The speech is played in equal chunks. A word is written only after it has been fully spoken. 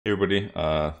Hey everybody,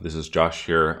 this is Josh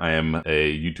here. I am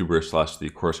a YouTuber slash the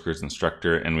CourseCareers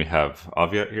instructor, and we have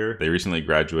Aviat here. They recently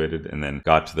graduated and then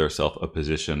got to themselves a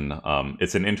position.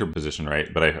 It's an intern position, right?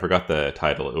 But I forgot the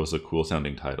title. It was a cool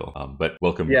sounding title. But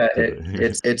welcome. Yeah,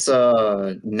 it's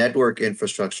a network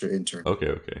infrastructure intern.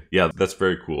 Okay. Yeah, that's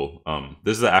very cool.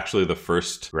 This is actually the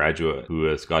first graduate who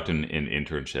has gotten an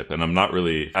internship, and I don't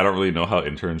really know how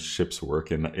internships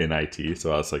work in IT,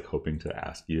 so I was like hoping to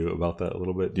ask you about that a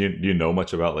little bit. Do you know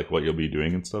much about like what you'll be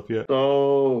doing and stuff yet?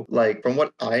 So, like, from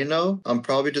what I know, I'm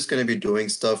probably just going to be doing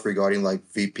stuff regarding like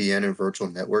VPN and virtual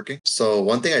networking. So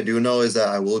one thing I do know is that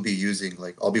I will be using,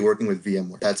 like, I'll be working with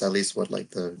VMware. That's at least what like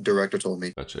the director told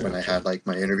me when I had like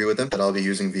my interview with him, that I'll be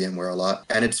using VMware a lot.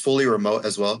 And it's fully remote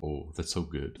as well. Oh, that's so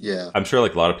good. Yeah. I'm sure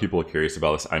like a lot of people are curious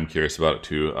about this. I'm curious about it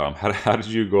too. How did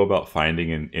you go about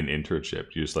finding an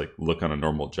internship? Do you just like look on a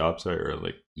normal job site, or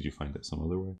like did you find it some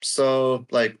other way? So,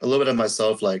 like, a little bit of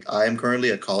myself, like, I am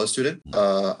currently a college student.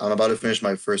 I'm about to finish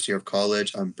my first year of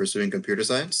college. I'm pursuing computer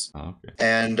science. Oh, okay.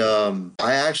 And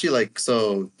I actually,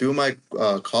 through my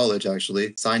college,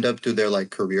 actually, signed up to their, like,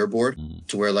 career board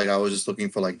to where, like, I was just looking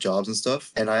for, like, jobs and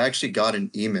stuff. And I actually got an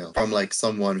email from, like,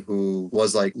 someone who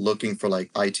was, like, looking for,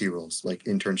 like, IT roles, like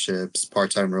internships,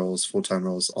 part-time roles, full-time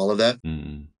roles, all of that.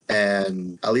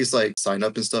 And at least like sign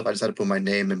up and stuff. I just had to put my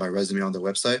name and my resume on their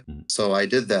website. So I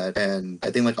did that. And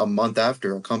I think like a month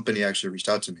after, a company actually reached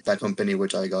out to me. That company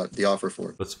which I got the offer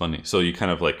for. That's funny. So you kind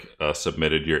of like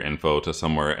submitted your info to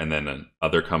somewhere, and then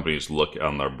other companies look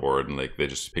on their board and like they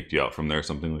just picked you out from there or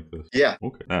something like this? Yeah.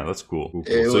 Okay. Yeah, that's cool.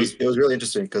 It was really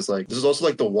interesting because like this is also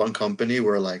like the one company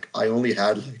where like I only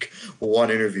had like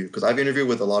one interview, because I've interviewed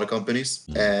with a lot of companies,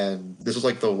 and this was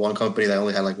like the one company that I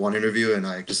only had like one interview, and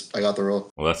I got the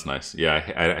role. Well, that's nice. Yeah,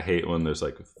 I hate when there's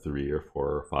like 3 or 4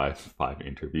 or 5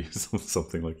 interviews with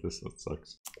something like this. That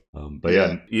sucks. But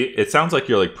yeah, it sounds like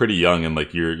you're like pretty young and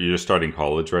like you're just starting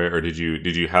college, right? Or did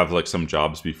you have like some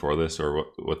jobs before this, or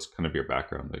what's kind of your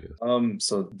background, I guess?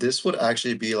 So this would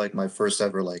actually be like my first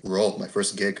ever like role, my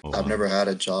first gig. I've never had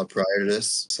a job prior to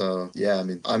this. So yeah, I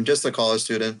mean, I'm just a college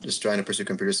student, just trying to pursue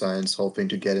computer science, hoping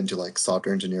to get into like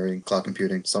software engineering, cloud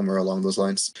computing, somewhere along those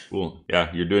lines. Cool.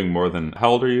 Yeah, you're doing more than.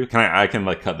 How old are you? I can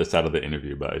like cut this out of the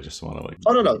interview, but I just want to like.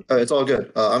 Oh no, it's all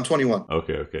good. I'm 21.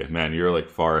 Okay, man, you're like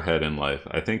far ahead in life.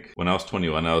 I think when I was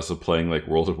 21, I was playing like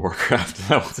World of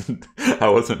Warcraft. I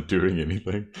wasn't doing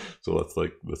anything, so that's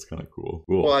kind of cool.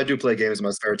 Well, I do play games in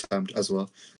my spare time as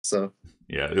well, so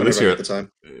yeah, at least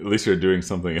you're doing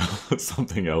something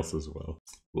else as well.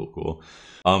 Cool.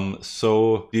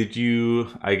 So did you,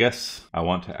 I guess I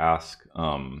want to ask,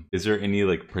 is there any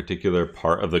like particular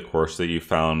part of the course that you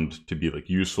found to be like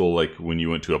useful, like when you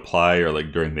went to apply, or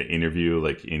like during the interview,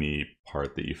 like any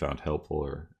part that you found helpful,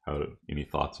 or any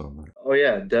thoughts on that? Oh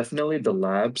yeah, definitely the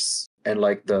labs and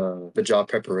like the job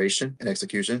preparation and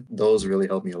execution. Those really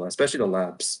helped me a lot, especially the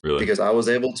labs. Really? Because I was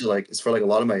able to like, for like a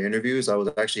lot of my interviews, I was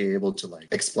actually able to like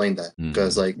explain that.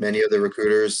 Because like many of the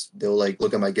recruiters, they'll like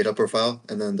look at my GitHub profile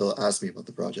and then they'll ask me about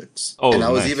the projects. Oh, and I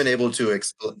was nice. even able to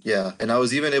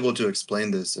explain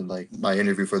this in like my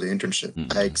interview for the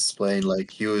internship. I explained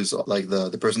like he was like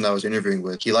the person that I was interviewing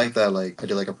with. He liked that like I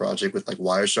did like a project with like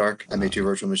Wireshark. I made 2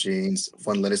 virtual machines,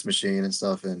 one Linux machine and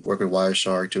stuff, and worked with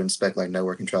Wireshark to inspect like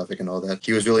networking traffic and all that.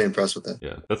 He was really impressed with that.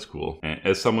 Yeah, that's cool. And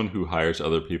as someone who hires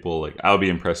other people, like I'll be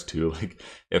impressed too. Like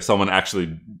if someone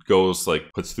actually goes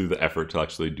like puts through the effort to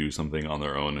actually do something on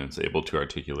their own and is able to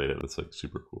articulate it, that's like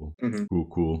super cool.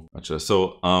 Cool. Gotcha.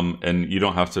 So and you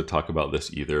don't have to talk about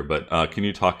this either, but can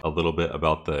you talk a little bit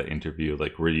about the interview,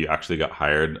 like where you actually got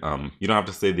hired? You don't have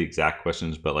to say the exact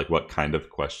questions, but like what kind of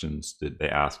questions did they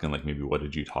ask, and like maybe what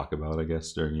did you talk about, I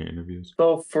guess, during your interviews?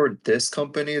 So for this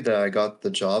company that I got the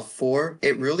job for,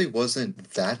 it really wasn't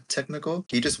that technical.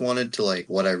 He just wanted to like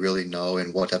what I really know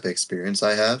and what type of experience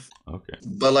I have. Okay.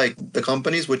 But like the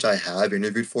companies which I have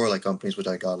interviewed for, like companies which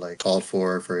I got like called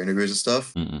for interviews and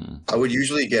stuff, I would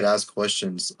usually get asked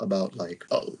questions about like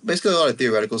basically a lot of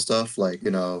theoretical stuff, like,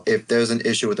 you know, if there's an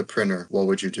issue with a printer, what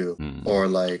would you do? Or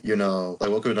like, you know,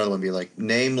 like what could another one be, like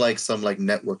name like some like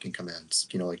networking commands,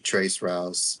 you know, like trace,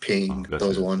 rouse, ping,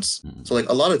 those ones. So like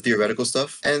a lot of theoretical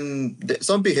stuff and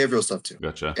some behavioral stuff too.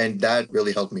 Gotcha. And that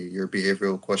really helped me. Your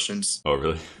behavioral questions. Oh,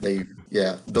 really?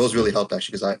 Those really helped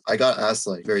actually, because I got asked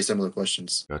like very similar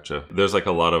questions. Gotcha. There's like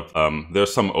a lot of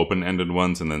there's some open open-ended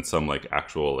ones, and then some like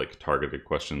actual like targeted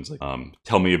questions, like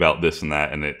tell me about this and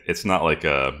that. And it's not like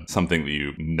something that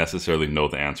you necessarily know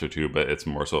the answer to, but it's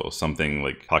more so something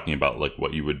like talking about like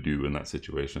what you would do in that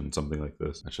situation, something like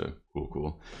this. Actually,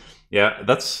 cool. Yeah,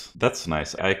 that's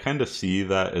nice. I kind of see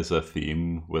that as a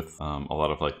theme with a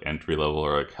lot of like entry level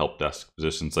or like help desk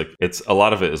positions. Like it's a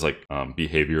lot of it is like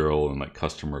behavioral and like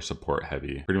customer support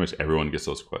heavy. Pretty much everyone gets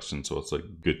those questions, so it's like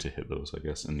good to hit those, I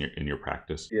guess, in your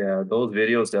practice. Yeah, those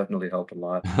videos definitely help a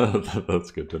lot.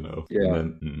 That's good to know. Yeah. And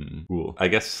then, cool. I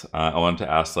guess I wanted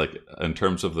to ask, like, in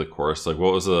terms of the course, like,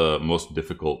 what was the most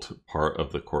difficult part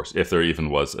of the course, if there even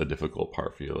was a difficult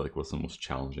part for you? Like, what's the most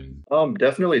challenging?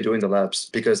 Definitely doing the labs,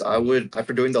 because I would,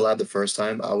 after doing the lab the first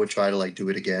time, I would try to like do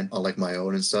it again on like my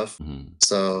own and stuff.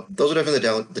 So those are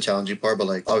definitely the challenging part, but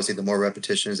like obviously the more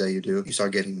repetitions that you do, you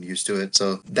start getting used to it.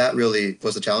 So that really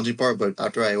was the challenging part, but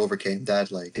after I overcame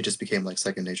that, like it just became like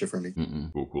second nature for me.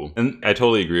 Cool. And I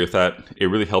totally agree with that. It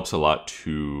really helps a lot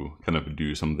to kind of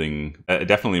do something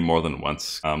definitely more than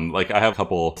once. Like I have a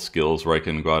couple skills where I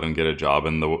can go out and get a job,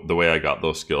 and the way I got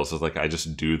those skills is like I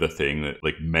just do the thing that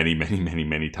like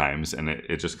many times, and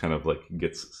it just kind of like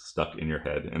gets stuck in your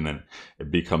head, and then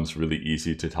it becomes really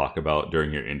easy to talk about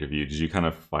during your interview. Did you kind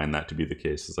of find that to be the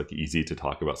case? It's like easy to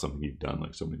talk about something you've done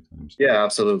like so many times? Yeah,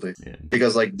 absolutely. Yeah.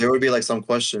 Because like there would be like some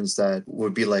questions that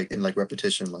would be like in like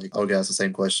repetition, like I would ask the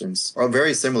same questions or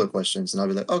very similar questions, and I'll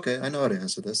be like, okay, I know how to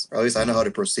answer this, or at least I know how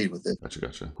to proceed with it.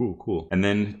 Gotcha. Cool. And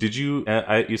then did you?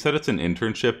 You said it's an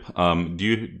internship.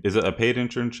 Is it a paid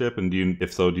internship? And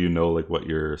if so, do you know like what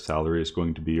your salary is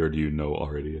going to be, or do you know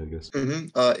already? I guess.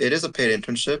 It is a paid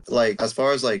internship. Like as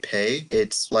far as like pay,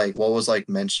 it's like what was like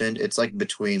mentioned. It's like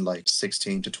between like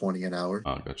 16 to 20 an hour.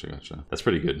 Oh, gotcha. That's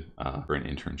pretty good for an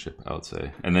internship, I would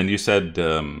say. And then you said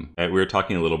we were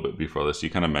talking a little bit before this. You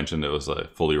kind of mentioned it was a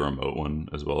fully remote one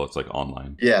as well. It's like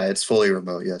online. Yeah, it's fully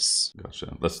remote. Yes.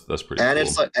 Gotcha. That's pretty. And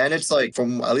cool. it's like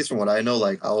from at least from what I know,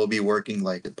 like I will be working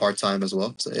like part time as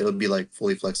well, so it'll be like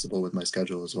fully flexible with my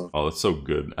schedule as well. Oh, that's so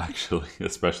good actually,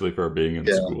 especially for being in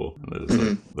school.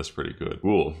 That's pretty good.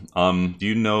 Cool. Do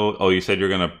you know? Oh, you said you're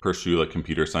gonna pursue like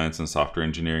computer science and software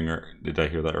engineering, or did I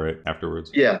hear that right?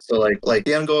 Afterwards. Yeah. So like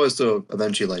the end goal is to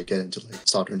eventually like get into like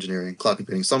software engineering, cloud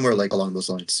computing, somewhere like along those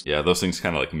lines. Yeah, those things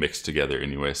kind of like mix together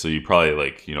anyway. So you probably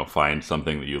like find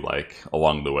something that you like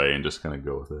along the way and just kind of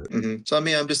go with it. So I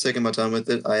mean, I'm just taking my time with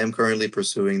it. I am currently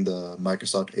pursuing the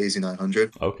Microsoft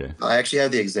AZ900. Okay. I actually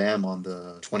have the exam on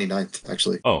the 29th,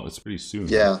 actually. Oh, it's pretty soon.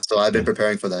 Yeah, so I've been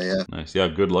preparing for that, yeah. Nice. Yeah,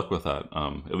 good luck with that.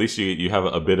 At least you have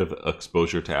a bit of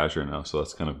exposure to Azure now, so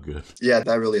that's kind of good. Yeah,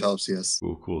 that really helps, yes.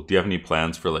 Cool. Do you have any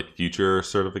plans for like future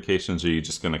certifications, or are you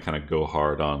just going to kind of go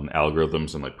hard on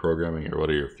algorithms and like programming, or what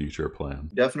are your future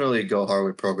plans? Definitely go hard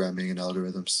with programming and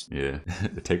algorithms. Yeah,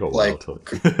 it take a while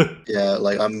to yeah,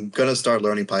 like I'm going to start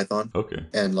learning Python. Okay.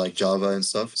 And like Java and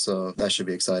stuff, so that should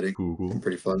be exciting. Cool. And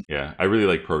pretty fun. Yeah, I really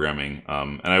like programming.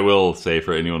 And I will say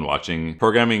for anyone watching,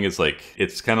 programming is like,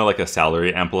 it's kind of like a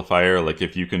salary amplifier. Like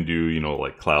if you can do,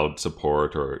 like cloud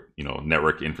support or,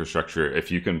 network infrastructure,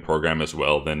 if you can program as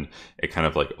well, then it kind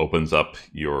of like opens up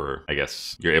you're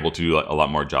able to do a lot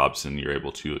more jobs, and you're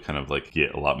able to kind of like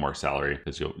get a lot more salary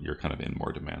because you're kind of in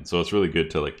more demand. So it's really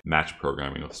good to like match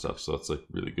programming with stuff. So it's like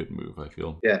really good move, I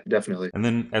feel. Yeah, definitely. And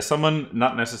then as someone,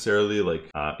 not necessarily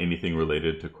like anything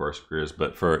related to CourseCareers,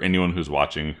 but for anyone who's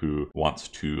watching who wants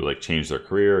to like change their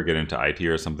career or get into IT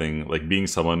or something, like being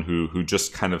someone who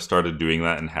just kind of started doing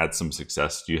that and had some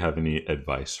success, do you have any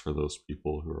advice for those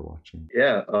people who are watching?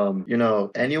 Yeah,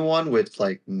 anyone with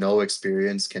like no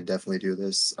experience can definitely do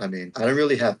this. I mean, I don't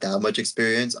really have that much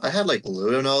experience. I had like a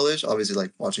little knowledge, obviously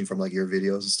like watching from like your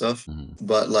videos and stuff,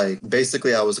 but like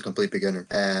basically I was a complete beginner,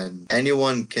 and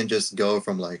anyone can just go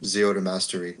from like zero to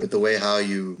mastery with the way how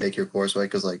you make your course, right?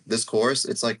 Because like this course,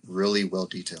 it's like really well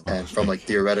detailed, and from like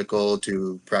theoretical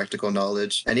to practical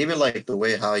knowledge, and even like the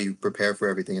way how you prepare for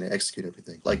everything and execute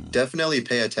everything. Like definitely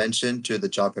pay attention to the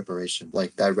job preparation,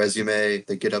 like that resume,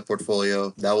 the GitHub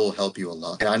portfolio, that will help you a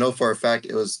lot. And I know for a fact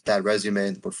it was that resume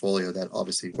and the portfolio that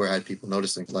obviously where I had people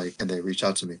noticing, like, and they reach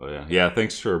out to me. Oh yeah,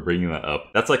 thanks for bringing that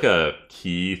up. That's like a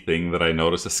key thing that I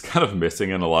noticed is kind of missing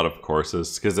in a lot of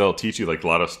courses, because they'll teach you like a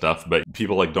lot of stuff, but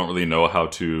people like don't really know how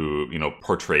to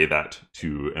portray that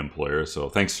to employers. So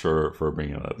thanks for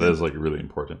bringing that up. That is like a really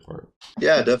important part.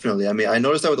 Yeah, definitely. I mean, I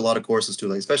noticed that with a lot of courses too,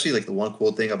 like especially like the one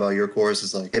cool thing about your course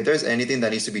is like if there's anything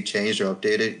that needs to be changed or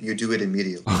updated, you do it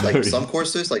immediately. Like some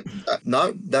courses, like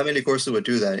not that many courses would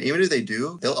do that. Even if they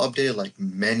do, they'll update it like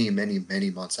many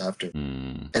months after.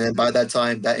 And then by that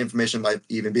time, that information might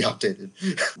even be updated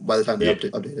by the time they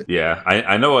update it. Yeah,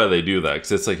 I know why they do that,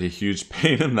 because it's like a huge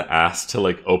pain in the ass to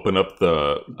like open up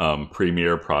the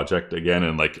Premiere project project again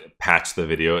and like patch the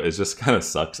video. It just kind of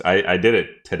sucks. I did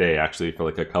it today actually for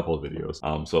like a couple of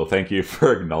videos. So thank you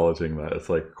for acknowledging that. It's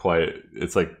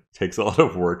like takes a lot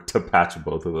of work to patch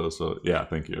both of those. So yeah,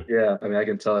 thank you. Yeah, I mean, I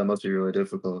can tell it must be really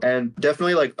difficult. And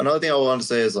definitely, like, another thing I want to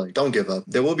say is, like, don't give up.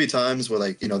 There will be times where,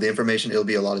 like, you know, the information, it'll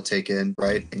be a lot to take in,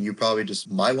 right? And you probably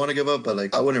just might want to give up, but,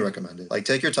 like, I wouldn't recommend it. Like,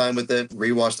 take your time with it,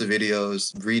 rewatch the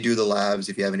videos, redo the labs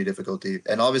if you have any difficulty.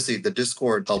 And obviously, the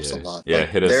Discord helps a lot. Yeah,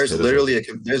 like, there's literally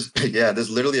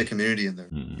a community in there,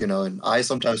 you know, and I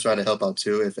sometimes try to help out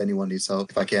too if anyone needs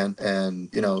help, if I can. And,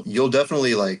 you know, you'll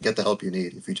definitely, like, get the help you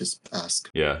need if you just ask.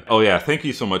 Yeah. Oh, yeah. Thank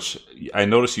you so much. I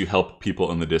noticed you help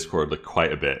people in the Discord like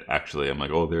quite a bit, actually. I'm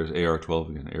like, oh, there's AR12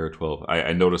 again, AR12.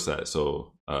 I noticed that.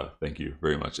 So thank you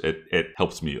very much. It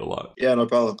helps me a lot. Yeah, no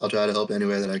problem. I'll try to help any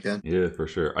way that I can. Yeah, for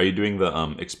sure. Are you doing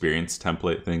the experience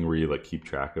template thing where you like keep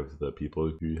track of the people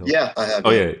who you help? Yeah, I have.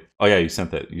 Oh yeah, you sent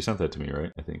that. You sent that to me,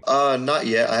 right? I think. Not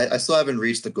yet. I still haven't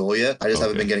reached the goal yet. I just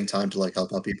haven't been getting time to like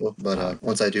help out people. But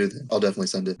once I do, then I'll definitely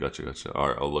send it. Gotcha. All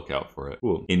right, I'll look out for it.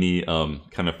 Cool. Any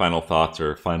kind of final thoughts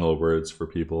or final words for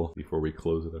people before we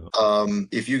close it out?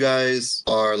 If you guys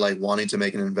are like wanting to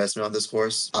make an investment on this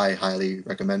course, I highly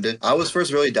recommend it. I was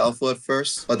first really doubtful at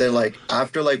first, but then like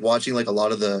after like watching like a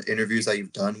lot of the interviews that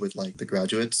you've done with like the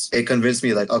graduates, it convinced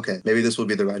me like, okay, maybe this will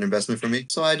be the right investment for me.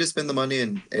 So I just spent the money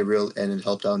and it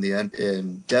helped out in the end.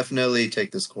 And definitely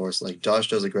take this course. Like Josh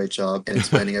does a great job in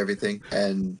explaining everything.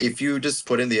 And if you just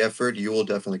put in the effort, you will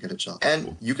definitely get a job.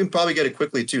 And you can probably get it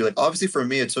quickly too. Like obviously for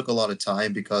me, it took a lot of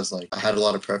time because like I had a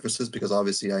lot of preferences because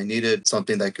obviously I needed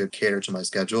something that could cater to my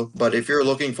schedule. But if you're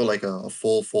looking for like a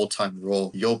full-time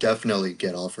role, you'll definitely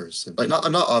get offers. Like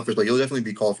not offers, but you'll definitely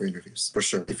be called for interviews for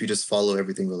sure if you just follow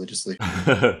everything religiously.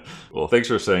 Well, thanks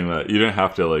for saying that. You didn't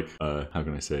have to like how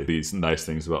can I say these nice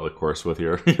things about the course with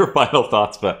your final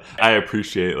thoughts, but I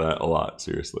appreciate that a lot.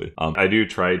 Seriously, I do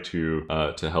try to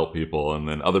help people, and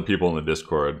then other people in the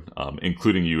Discord,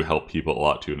 including you, help people a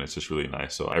lot too, and it's just really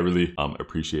nice. So I really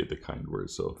appreciate the kind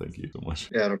words. So thank you so much.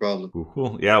 Yeah, no problem.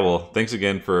 Cool. Yeah, well, thanks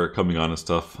again for coming on and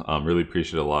stuff. Really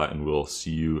appreciate it a lot, and we'll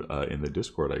see you in the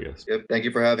Discord, I guess. Yep. Thank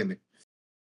you for having me.